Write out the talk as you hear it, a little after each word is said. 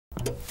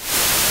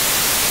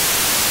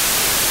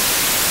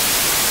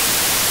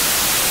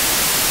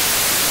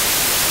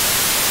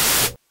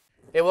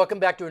Hey, welcome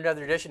back to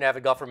another edition of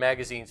Avid Golfer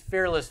Magazine's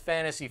Fearless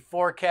Fantasy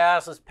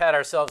Forecast. Let's pat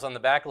ourselves on the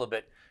back a little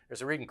bit.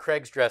 There's a reason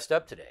Craig's dressed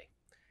up today.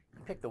 He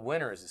picked the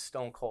winner as his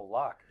Stone Cold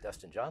lock,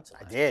 Dustin Johnson.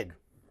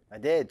 I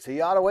did. So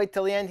you ought to wait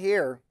till the end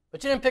here.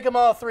 But you didn't pick them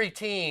all three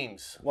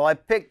teams. Well, I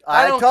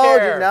told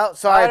care. you. No,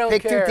 so I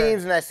picked two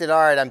teams, and I said,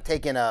 all right, I'm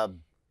taking a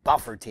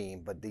buffer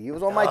team. But he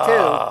was on my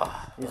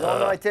two. He was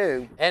on my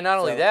two. And not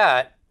only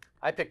that,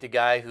 I picked a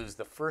guy who's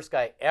the first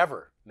guy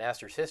ever,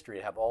 Masters history,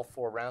 to have all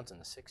 4 rounds in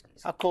the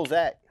 60s. How cool is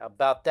that? How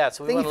about that?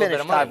 So I think we he won a little bit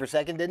finished of money. tied for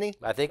second, didn't he?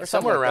 I think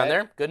somewhere around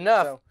there. Good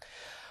enough. So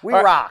we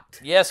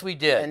rocked. Yes, we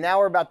did. And now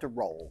we're about to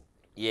roll.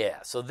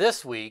 Yeah. So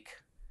this week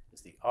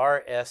is the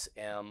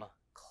RSM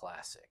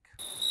Classic.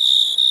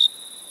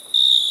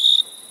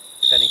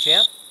 Defending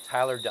champ,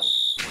 Tyler Duncan.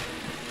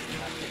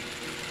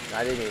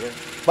 I didn't either.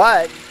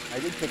 But I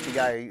did pick the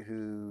guy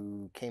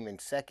who came in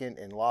second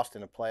and lost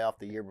in a playoff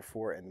the year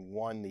before and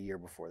won the year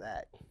before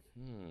that.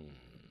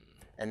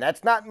 And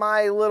that's not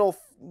my little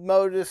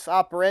modus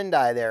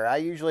operandi there. I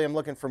usually am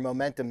looking for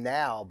momentum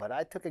now, but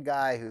I took a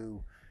guy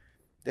who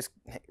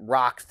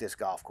rocks this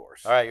golf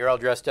course. All right, you're all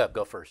dressed up.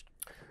 Go first.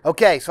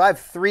 Okay, so I have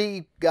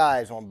 3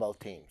 guys on both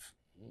teams.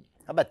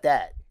 How about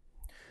that?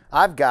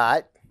 I've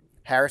got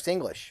Harris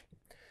English.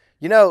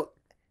 You know,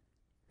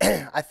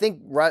 I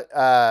think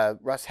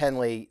Russ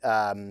Henley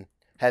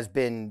has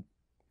been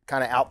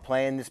kind of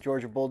outplaying this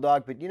Georgia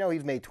Bulldog, but you know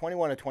he's made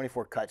 21 of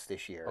 24 cuts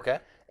this year. Okay.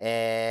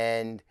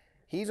 And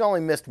he's only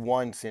missed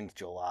 1 since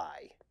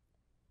July.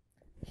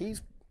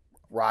 He's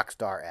rock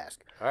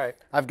star-esque. All right.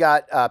 I've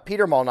got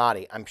Peter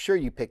Malnati. I'm sure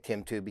you picked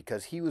him too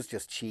because he was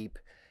just cheap.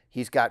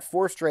 He's got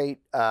 4 straight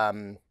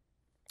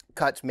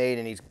cuts made,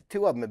 and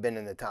 2 of them have been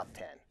in the top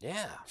 10.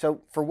 Yeah.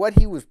 So for what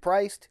he was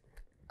priced,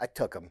 I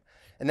took him.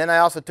 And then I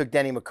also took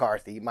Denny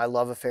McCarthy. My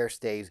love affair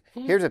stays.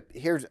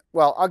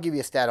 Well, I'll give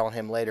you a stat on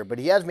him later, but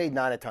he has made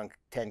 9 of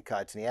 10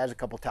 cuts, and he has a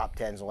couple top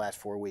 10s in the last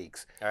 4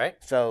 weeks. All right.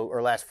 Or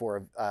last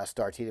 4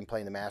 starts. He didn't play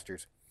in the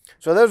Masters.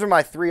 So those are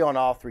my 3 on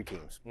all 3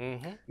 teams.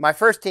 My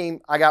first team,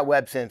 I got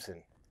Webb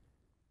Simpson.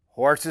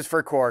 Horses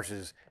for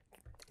courses.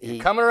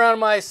 You're coming around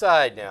my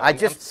side now. I'm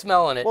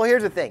smelling it. Well,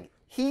 here's the thing.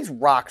 He's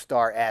rock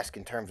star-esque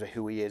in terms of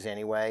who he is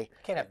anyway.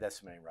 Can't have that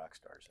so many rock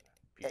stars in it.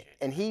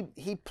 And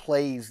he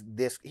plays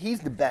this.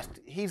 He's the best.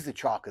 He's the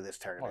chalk of this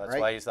tournament. Well,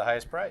 that's why he's the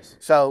highest price.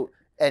 So,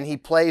 and he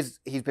plays.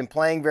 He's been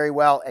playing very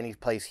well, and he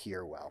plays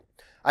here well.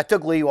 I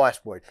took Lee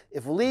Westwood.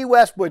 If Lee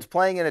Westwood's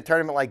playing in a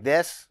tournament like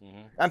this,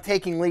 I'm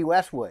taking Lee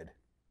Westwood.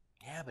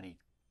 Yeah, but he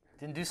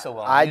didn't do so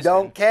well. I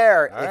don't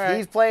care. All if right.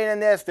 he's playing in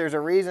this, there's a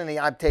reason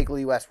I'd take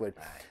Lee Westwood.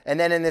 Right. And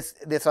then in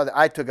this other,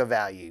 I took a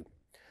value.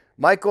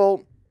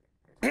 Michael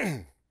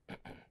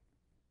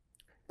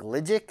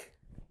Gligic.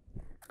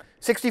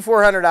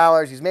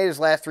 $6,400. He's made his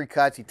last 3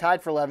 cuts. He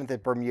tied for 11th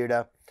at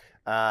Bermuda.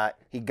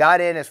 He got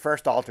in as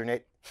first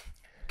alternate.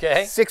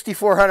 Okay.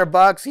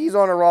 $6,400. He's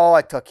on a roll.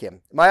 I took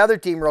him. My other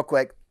team, real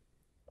quick.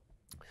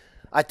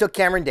 I took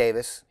Cameron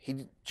Davis.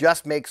 He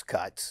just makes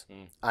cuts.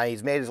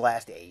 He's made his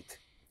last 8.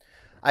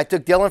 I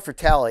took Dylan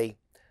Fratelli.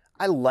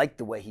 I liked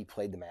the way he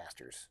played the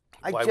Masters.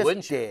 Why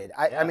wouldn't you?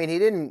 I mean, he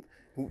didn't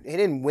win.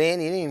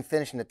 He didn't even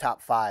finish in the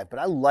top 5. But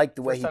I liked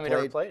the way he played. First time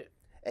he'd ever played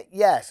it.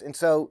 Yes, and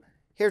so.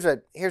 Here's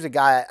a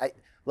guy.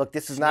 Look,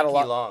 this is not a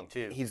lot. Long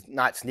too. He's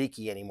not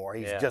sneaky anymore.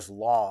 He's just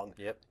long.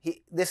 Yep.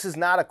 This is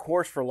not a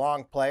course for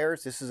long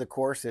players. This is a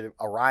course that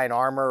a Ryan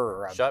Armour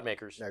or a shot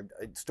makers, a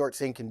Stuart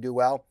Singh can do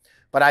well.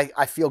 But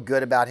I feel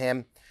good about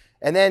him.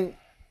 And then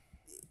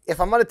if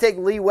I'm going to take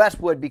Lee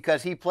Westwood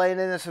because he's playing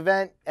in this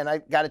event, and I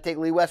got to take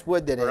Lee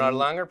Westwood, then Bernard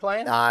Langer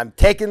playing. I'm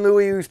taking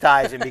Louis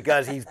Oosthuizen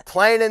because he's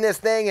playing in this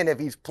thing, and if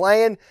he's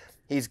playing,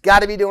 he's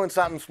got to be doing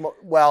something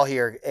well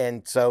here.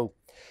 And so.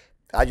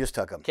 I just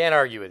took him. Can't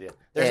argue with you.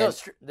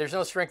 There's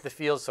no strength of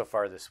field so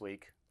far this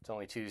week. It's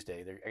only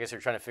Tuesday. I guess they're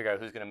trying to figure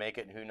out who's going to make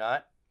it and who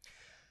not.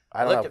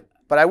 I don't know.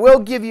 But I will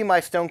give you my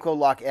Stone Cold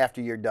lock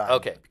after you're done.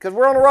 Okay. Because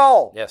we're on a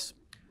roll. Yes.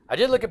 I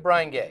did look at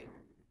Brian Gay.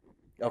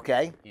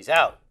 Okay. He's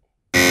out.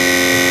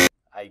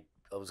 I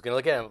was going to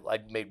look at him. I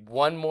made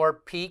one more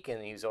peek,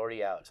 and he's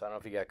already out. So I don't know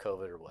if he got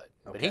COVID or what.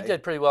 Okay. But he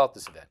did pretty well at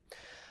this event.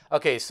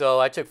 Okay, so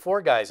I took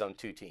 4 guys on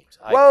 2 teams.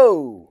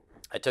 Whoa.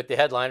 I took the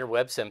headliner,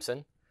 Webb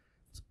Simpson.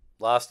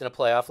 Lost in a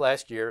playoff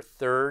last year,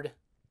 3rd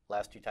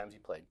last 2 times he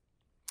played.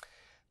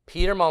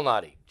 Peter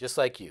Malnati, just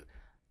like you.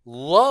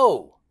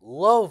 Low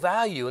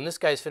value, and this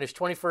guy's finished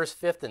 21st,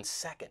 5th, and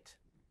 2nd.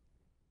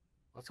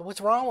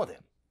 What's wrong with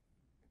him?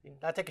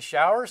 Not take a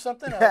shower or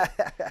something?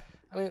 I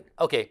mean,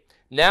 okay,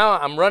 now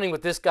I'm running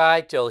with this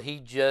guy till he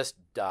just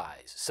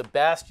dies.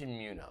 Sebastian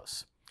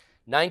Munoz,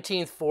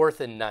 19th, 4th,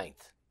 and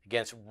 9th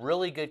against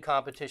really good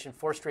competition,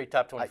 4 straight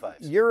top 25s.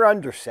 You're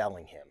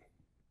underselling him.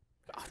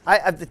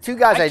 The 2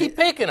 guys I keep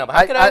picking them.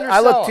 How could I undersell I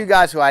looked 2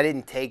 guys who I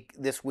didn't take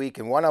this week,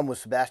 and one of them was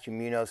Sebastian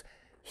Munoz.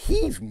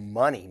 He's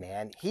money,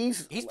 man.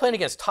 He's playing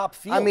against top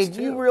fields. I mean, too.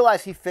 do you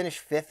realize he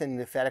finished 5th in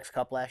the FedEx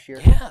Cup last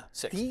year? Yeah,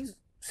 6th. He's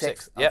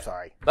 6th. Yep. I'm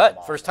sorry.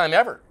 But first time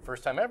ever.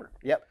 First time ever.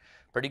 Yep.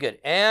 Pretty good.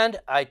 And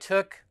I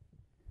took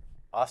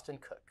Austin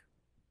Cook.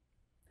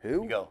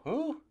 Who? You go,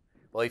 who?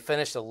 Well, he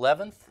finished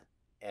 11th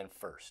and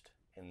 1st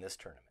in this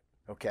tournament.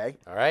 Okay.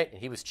 All right, and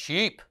he was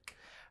cheap.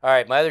 All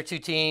right, my other two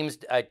teams,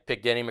 I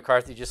picked Denny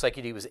McCarthy just like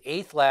you did. He was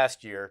 8th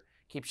last year,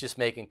 keeps just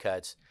making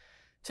cuts.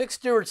 Took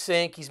Stuart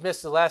Sink. He's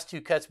missed the last 2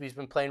 cuts, but he's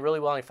been playing really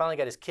well, and he finally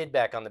got his kid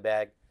back on the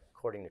bag,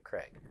 according to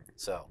Craig.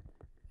 So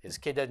his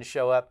kid doesn't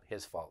show up,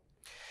 his fault.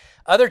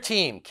 Other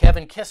team,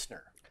 Kevin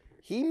Kistner.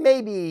 He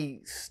may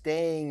be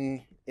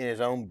staying in his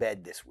own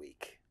bed this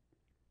week.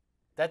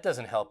 That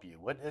doesn't help you.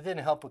 It didn't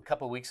help a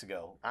couple weeks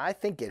ago. I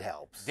think it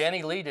helps.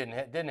 Danny Lee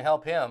didn't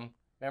help him.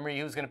 Remember,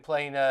 he was going to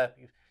play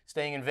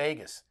staying in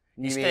Vegas.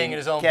 He's staying in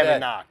his own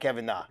Kevin bed.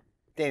 Kevin Na.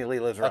 Danny Lee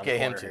lives around the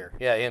corner him too. here.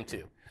 Yeah, him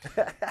too.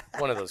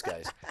 One of those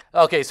guys.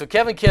 Okay, so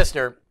Kevin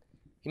Kistner,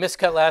 he missed a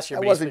cut last year.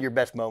 That wasn't your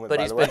best moment,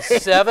 by the way. But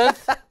he's been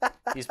 7th,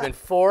 he's been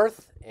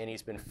 4th, and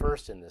he's been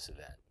 1st in this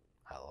event.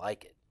 I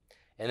like it.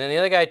 And then the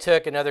other guy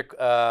took another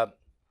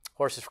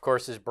horses for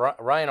courses,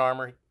 Ryan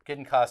Armour.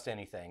 Didn't cost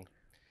anything.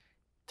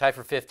 Tied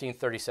for 15th,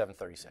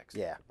 37-36.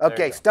 Yeah.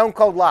 Okay, Stone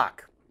Cold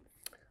Lock.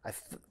 I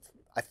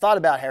thought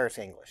about Harris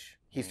English.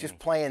 He's just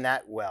playing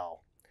that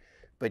well.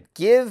 But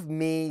give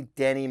me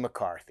Denny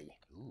McCarthy.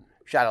 Ooh.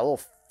 Shot a little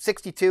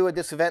 62 at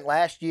this event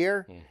last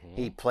year.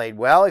 He played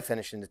well. He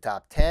finished in the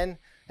top 10.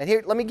 And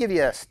here, let me give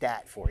you a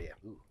stat for you.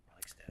 Ooh, I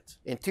like stats.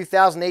 In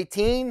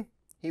 2018,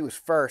 he was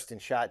 1st in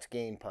strokes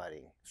gained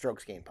putting.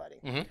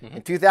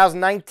 In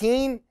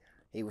 2019,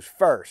 he was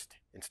 1st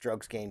in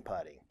strokes gained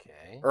putting.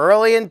 Okay.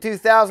 Early in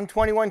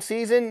 2021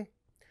 season,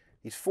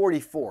 he's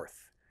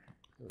 44th.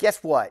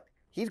 Guess what?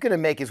 He's going to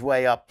make his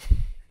way up.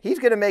 He's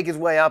going to make his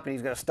way up, and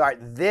he's going to start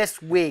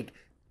this week.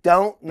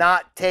 Don't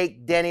not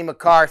take Denny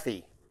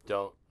McCarthy.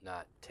 Don't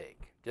not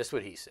take. Just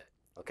what he said.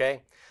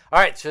 Okay? All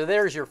right, so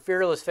there's your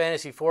Fearless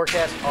Fantasy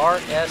Forecast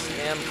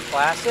RSM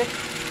Classic.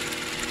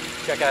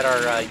 Check out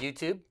our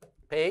YouTube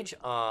page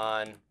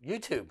on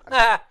YouTube.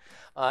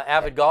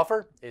 Avid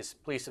Golfer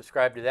please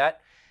subscribe to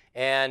that.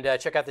 And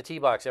check out the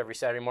TeeBox every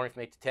Saturday morning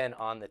from 8 to 10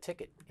 on the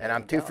ticket. And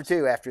I'm 2 for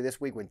 2 after this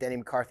week when Denny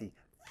McCarthy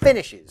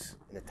finishes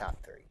in the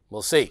top 3.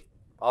 We'll see.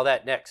 All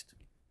that next.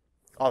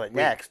 All that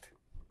next.